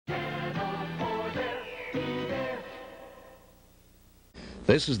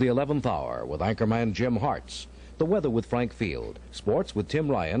This is the 11th hour with anchorman Jim Hartz, the weather with Frank Field, sports with Tim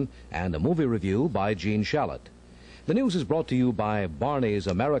Ryan, and a movie review by Gene Shalit. The news is brought to you by Barney's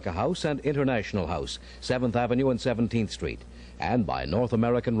America House and International House, 7th Avenue and 17th Street, and by North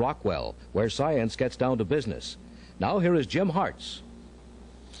American Rockwell, where science gets down to business. Now here is Jim Hartz.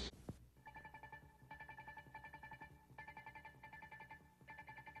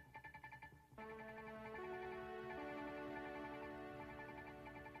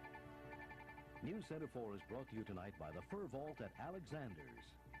 News Center 4 is brought to you tonight by the Fur Vault at Alexander's.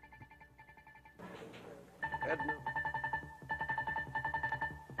 Edna.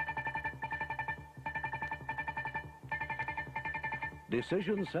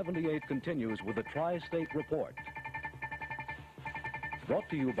 Decision 78 continues with the Tri-State Report. Brought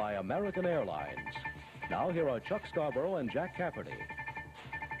to you by American Airlines. Now here are Chuck Scarborough and Jack Cafferty.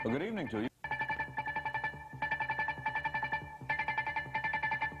 Well, good evening to you.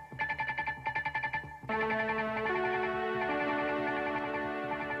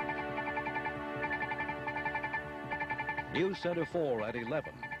 News Center 4 at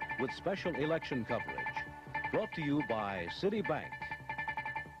 11 with special election coverage. Brought to you by Citibank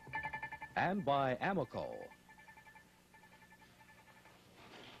and by Amoco.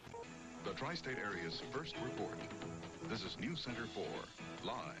 The Tri-State Area's first report. This is News Center 4,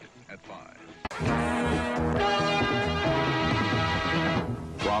 live at 5.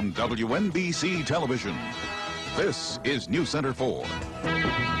 From WNBC Television, this is News Center 4.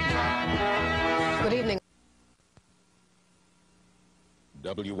 Good evening.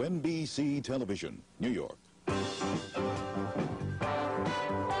 WNBC Television, New York.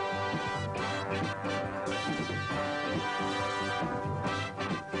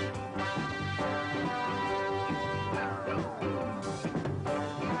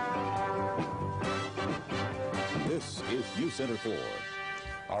 This is News Center 4.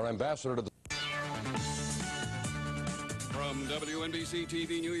 Our ambassador to the... From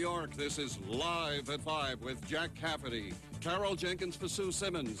WNBC-TV New York, this is Live at 5 with Jack Cafferty, Carol Jenkins for Sue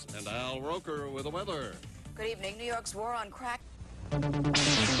Simmons, and Al Roker with the weather. Good evening. New York's war on crack.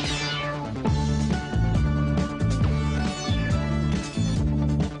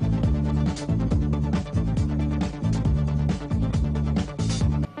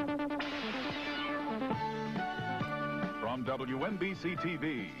 From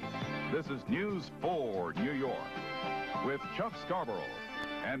WNBC-TV, this is News 4 New York with Chuck Scarborough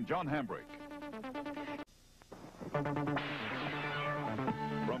and John Hambrick.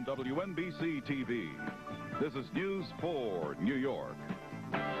 From WNBC-TV, this is News 4 New York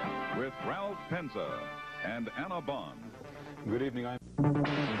with Ralph Penza and Anna Bond. Good evening.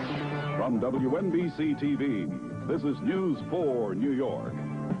 From WNBC-TV, this is News 4 New York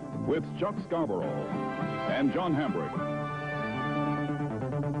with Chuck Scarborough and John Hambrick.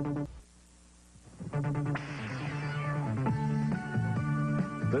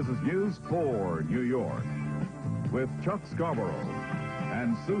 This is News 4 New York with Chuck Scarborough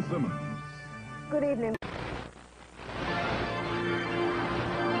and Sue Simmons. Good evening.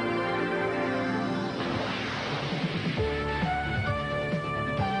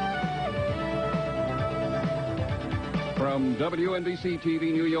 From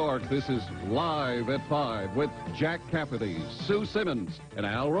WNBC-TV New York, this is Live at 5 with Jack Cafferty, Sue Simmons, and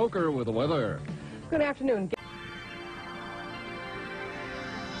Al Roker with the weather. Good afternoon.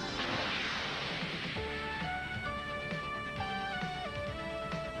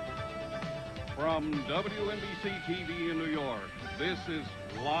 From WNBC-TV in New York, this is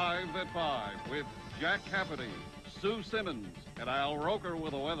Live at 5 with Jack Cafferty, Sue Simmons, and Al Roker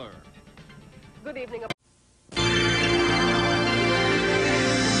with the weather. Good evening.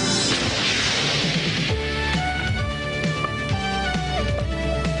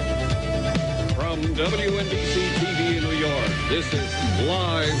 From WNBC-TV in New York, this is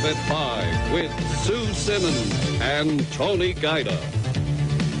Live at 5 with Sue Simmons and Tony Guida.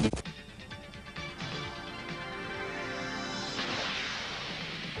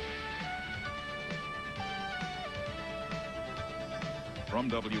 From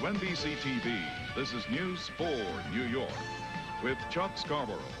WNBC-TV, this is News 4 New York with Chuck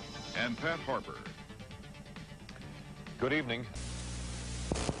Scarborough and Pat Harper. Good evening.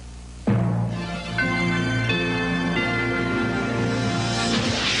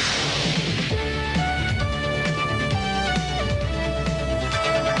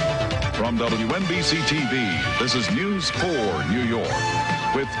 From WNBC-TV, this is News 4 New York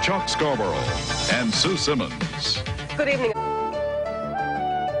with Chuck Scarborough and Sue Simmons. Good evening.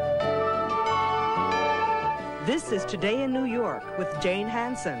 This is Today in New York with Jane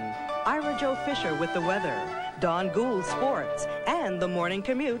Hansen. Ira Jo Fisher with the weather, Dawn Gould sports, and the morning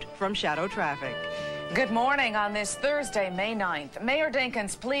commute from Shadow Traffic. Good morning on this Thursday, May 9th. Mayor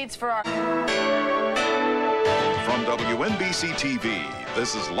Dinkins pleads for our... From WNBC-TV,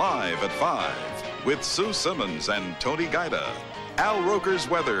 this is Live at 5 with Sue Simmons and Tony Guida, Al Roker's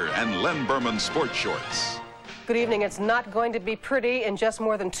weather, and Len Berman's sports shorts. Good evening. It's not going to be pretty in just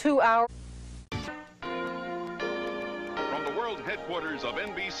more than 2 hours. From the world headquarters of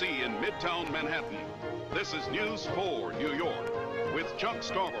NBC in Midtown Manhattan, this is News 4 New York with Chuck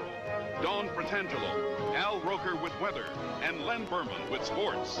Scarborough, Dawn Fratangelo, Al Roker with weather, and Len Berman with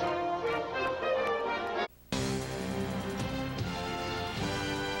sports.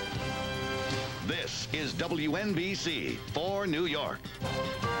 This is WNBC for New York.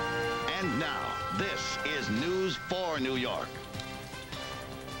 And now, this is News 4 New York.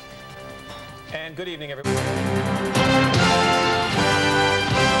 And good evening, everybody.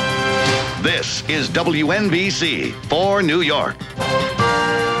 This is WNBC for New York.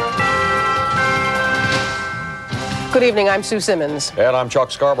 Good evening. I'm Sue Simmons. And I'm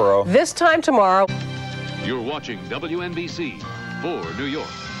Chuck Scarborough. This time tomorrow. You're watching WNBC for New York.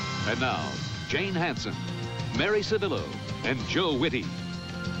 And now, Jane Hansen, Mary Civillo, and Joe Whitty.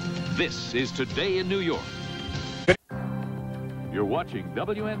 This is Today in New York. You're watching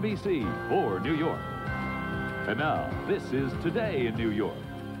WNBC for New York. And now, this is Today in New York.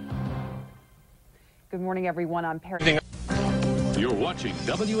 Good morning, everyone. I'm Perry. You're watching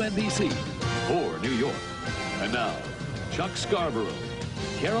WNBC for New York. And now, Chuck Scarborough,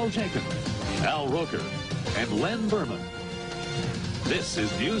 Carol Jenkins, Al Roker, and Len Berman. This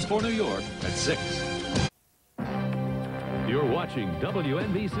is News for New York at 6. You're watching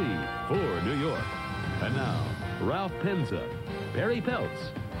WNBC for New York. And now, Ralph Penza, Perry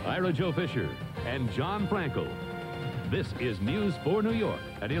Peltz, Ira Jo Fisher, and John Frankel. This is News for New York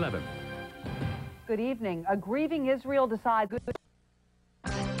at 11. Good evening. A grieving Israel decides...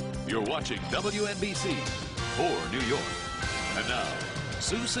 You're watching WNBC for New York. And now,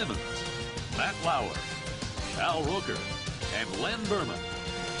 Sue Simmons, Matt Lauer, Al Roker, and Len Berman.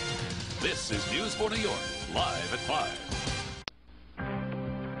 This is News for New York, live at 5.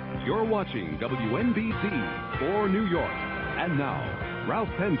 You're watching WNBC for New York. And now, Ralph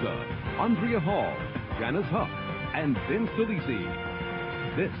Penza, Andrea Hall, Janice Huff, and Vince DeLisi.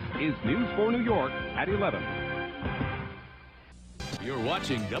 This is News for New York at 11. You're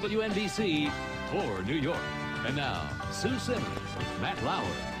watching WNBC for New York. And now, Sue Simmons, Matt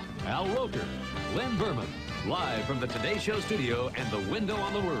Lauer, Al Roker, Len Berman, live from the Today Show studio and the window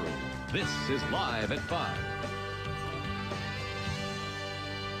on the world. This is Live at 5.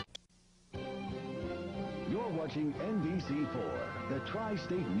 You're watching NBC4, the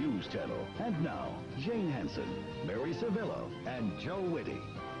Tri-State News Channel. And now, Jane Hansen, Mary Civillo, and Joe Whitty.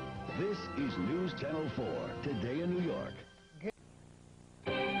 This is News Channel 4, Today in New York.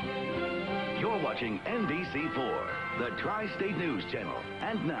 You're watching NBC4, the Tri-State News Channel.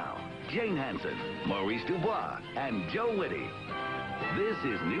 And now, Jane Hansen, Maurice Dubois, and Joe Whitty. This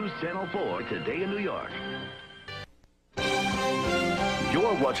is News Channel 4, Today in New York.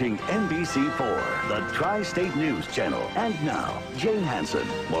 You're watching NBC4, the Tri-State News Channel. And now, Jane Hansen,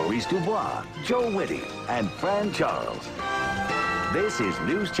 Maurice Dubois, Joe Whitty, and Fran Charles. This is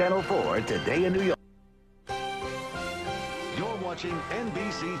News Channel 4, Today in New York. You're watching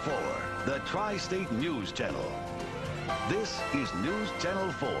NBC4, the Tri-State News Channel. This is News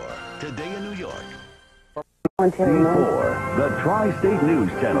Channel 4, Today in New York. NBC4, the Tri-State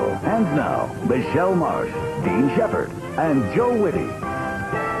News Channel. And now, Michelle Marsh, Dean Shepard, and Joe Whitty.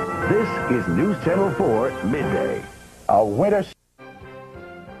 This is News Channel 4, midday. A winter...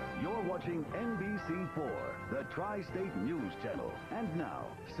 You're watching NBC4, the Tri-State News Channel. And now,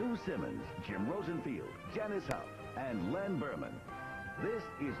 Sue Simmons, Jim Rosenfield, Janice Huff, and Len Berman. This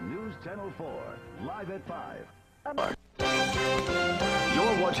is News Channel 4, live at 5.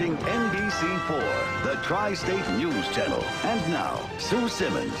 You're watching NBC4, the Tri-State News Channel. And now, Sue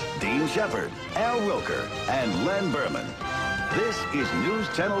Simmons, Dean Shepard, Al Roker, and Len Berman. This is News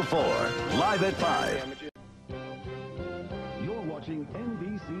Channel 4, live at 5. You're watching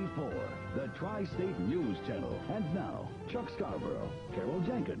NBC4, the Tri-State News Channel. And now, Chuck Scarborough, Carol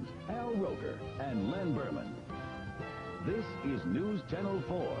Jenkins, Al Roker, and Len Berman. This is News Channel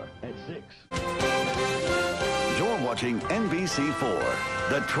 4 at 6. You're watching NBC4,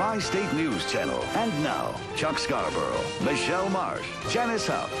 the Tri-State News Channel. And now, Chuck Scarborough, Michelle Marsh, Janice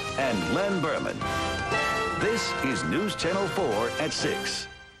Huff, and Len Berman. This is News Channel 4 at 6.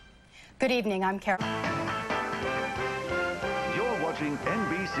 Good evening, I'm Carol. You're watching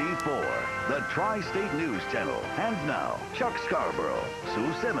NBC4, the Tri-State News Channel. And now, Chuck Scarborough,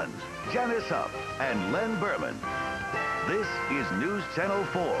 Sue Simmons, Janice Huff, and Len Berman. This is News Channel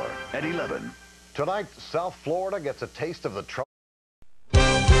 4 at 11. Tonight, South Florida gets a taste of the trouble.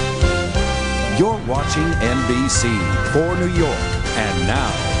 You're watching NBC for New York. And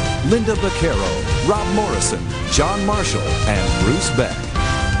now, Linda Vaquero, Rob Morrison, John Marshall, and Bruce Beck.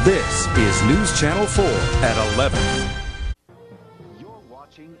 This is News Channel 4 at 11. You're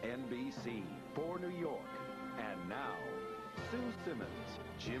watching NBC for New York. And now, Sue Simmons,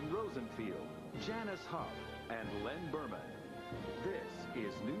 Jim Rosenfield, Janice Huff, and Len Berman. This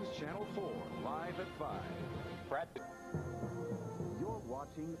is News Channel 4, live at 5. Brett. You're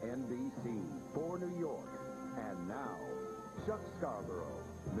watching NBC for New York. And now, Chuck Scarborough,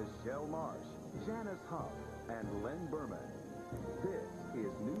 Michelle Marsh, Janice Huff, and Len Berman. This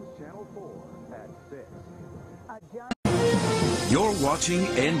is News Channel 4 at 6. You're watching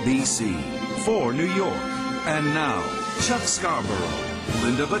NBC for New York. And now, Chuck Scarborough,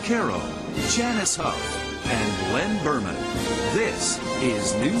 Linda Vaquero, Janice Huff, and Len Berman. This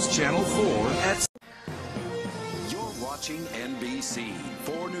is News Channel 4 at... You're watching NBC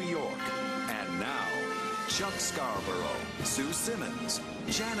for New York. And now, Chuck Scarborough, Sue Simmons,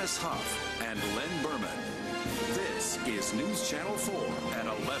 Janice Huff, and Len Berman. This is News Channel 4 at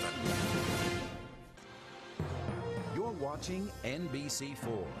 11. You're watching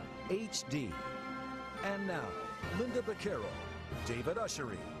NBC4 HD. And now, Linda Vaquero, David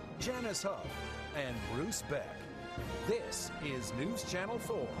Ushery, Janice Huff, and Bruce Beck. This is News Channel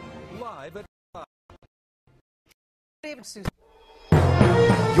 4, live at 5. David, Susan.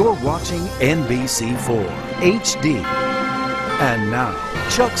 You're watching NBC4 HD. And now,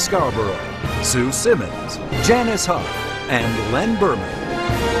 Chuck Scarborough, Sue Simmons, Janice Huff, and Len Berman.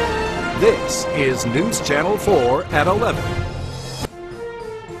 This is News Channel 4 at 11.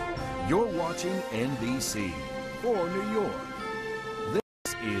 You're watching NBC for New York.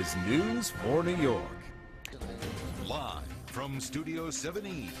 This is News for New York. Live from Studio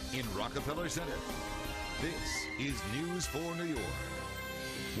 7E in Rockefeller Center. This is News for New York.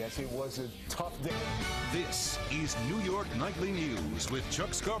 Yes, it was a tough day. This is New York Nightly News with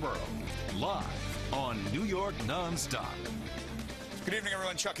Chuck Scarborough. Live on New York Nonstop. Good evening,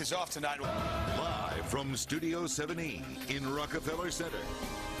 everyone. Chuck is off tonight. Live from Studio 7E in Rockefeller Center.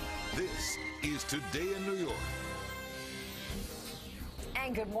 This is Today in New York.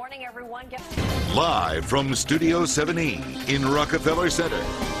 And good morning, everyone. Live from Studio 7E in Rockefeller Center.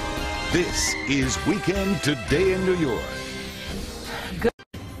 This is Weekend Today in New York.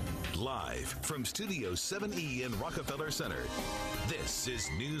 Live from Studio 7E in Rockefeller Center. This is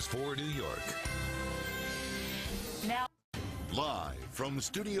News for New York. Now, live from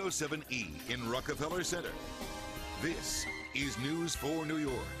Studio 7E in Rockefeller Center. This is News for New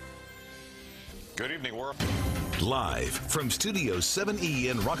York. Good evening, world. Live from Studio 7E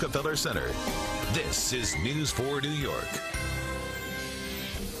in Rockefeller Center. This is News for New York.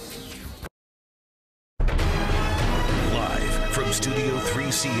 Live from Studio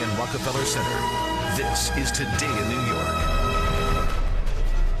 3C in Rockefeller Center. This is Today in New York.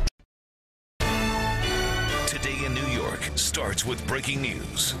 Today in New York starts with breaking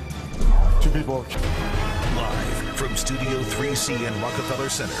news. Two people. Live from Studio 3C in Rockefeller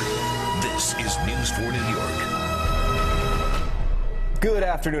Center. This is News for New York. Good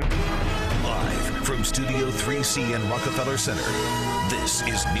afternoon. Live from Studio 3C in Rockefeller Center. This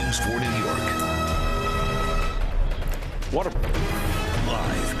is News for New York. Live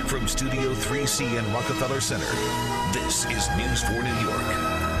from Studio 3C in Rockefeller Center. This is News for New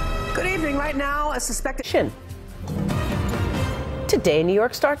York. Good evening. Right now, a suspected... Today in New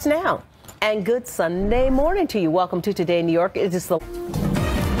York starts now. And good Sunday morning to you. Welcome to Today in New York. It is the...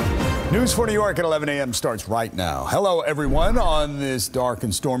 News for New York at 11 a.m. starts right now. Hello, everyone. On this dark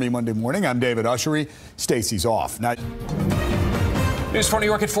and stormy Monday morning, I'm David Ushery. Stacey's off. Now... News for New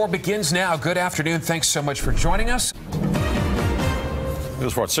York at 4 begins now. Good afternoon. Thanks so much for joining us.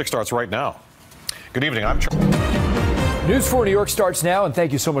 News for 6 starts right now. Good evening. I'm Chuck. News for New York starts now, and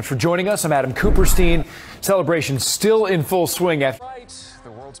thank you so much for joining us. I'm Adam Cooperstein. Celebration still in full swing after... The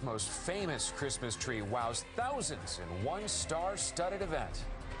world's most famous Christmas tree wows thousands in one star-studded event.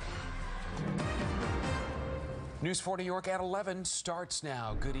 News for New York at 11 starts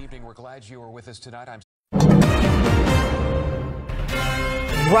now. Good evening. We're glad you are with us tonight.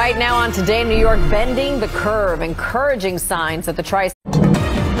 right now on Today in New York, bending the curve, encouraging signs that the tri...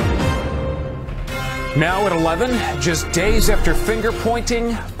 Now at 11, just days after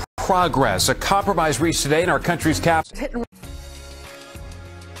finger-pointing, progress. A compromise reached today in our country's capital.